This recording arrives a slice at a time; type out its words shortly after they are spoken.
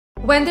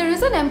When there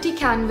is an empty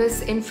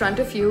canvas in front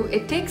of you,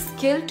 it takes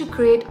skill to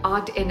create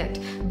art in it,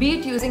 be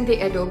it using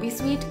the Adobe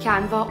Suite,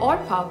 Canva or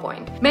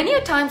PowerPoint. Many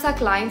a times our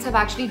clients have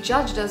actually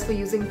judged us for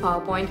using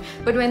PowerPoint,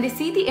 but when they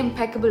see the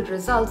impeccable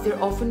results, they're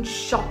often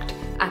shocked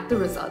at the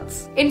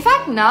results. In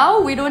fact,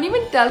 now we don't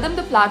even tell them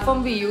the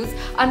platform we use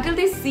until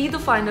they see the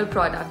final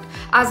product,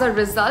 as our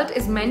result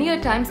is many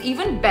a times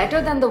even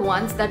better than the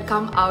ones that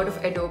come out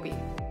of Adobe.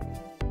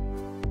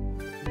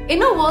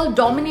 In a world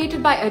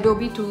dominated by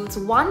Adobe tools,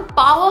 one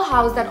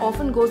powerhouse that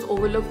often goes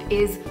overlooked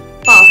is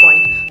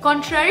PowerPoint.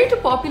 Contrary to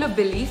popular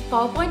belief,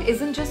 PowerPoint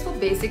isn't just for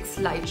basic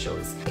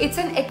slideshows. It's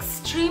an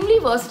extremely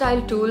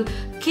versatile tool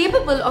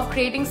capable of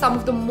creating some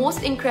of the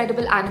most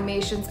incredible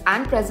animations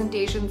and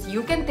presentations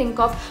you can think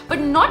of, but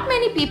not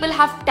many people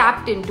have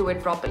tapped into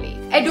it properly.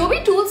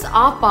 Adobe tools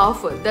are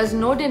powerful, there's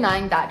no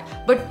denying that,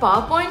 but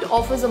PowerPoint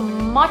offers a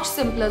much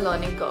simpler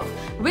learning curve.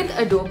 With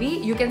Adobe,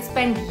 you can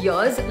spend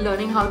years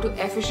learning how to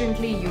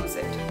efficiently use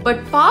it.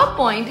 But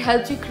PowerPoint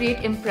helps you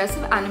create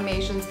impressive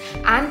animations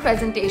and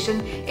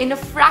presentation in a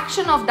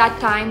fraction of that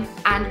time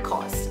and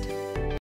cost.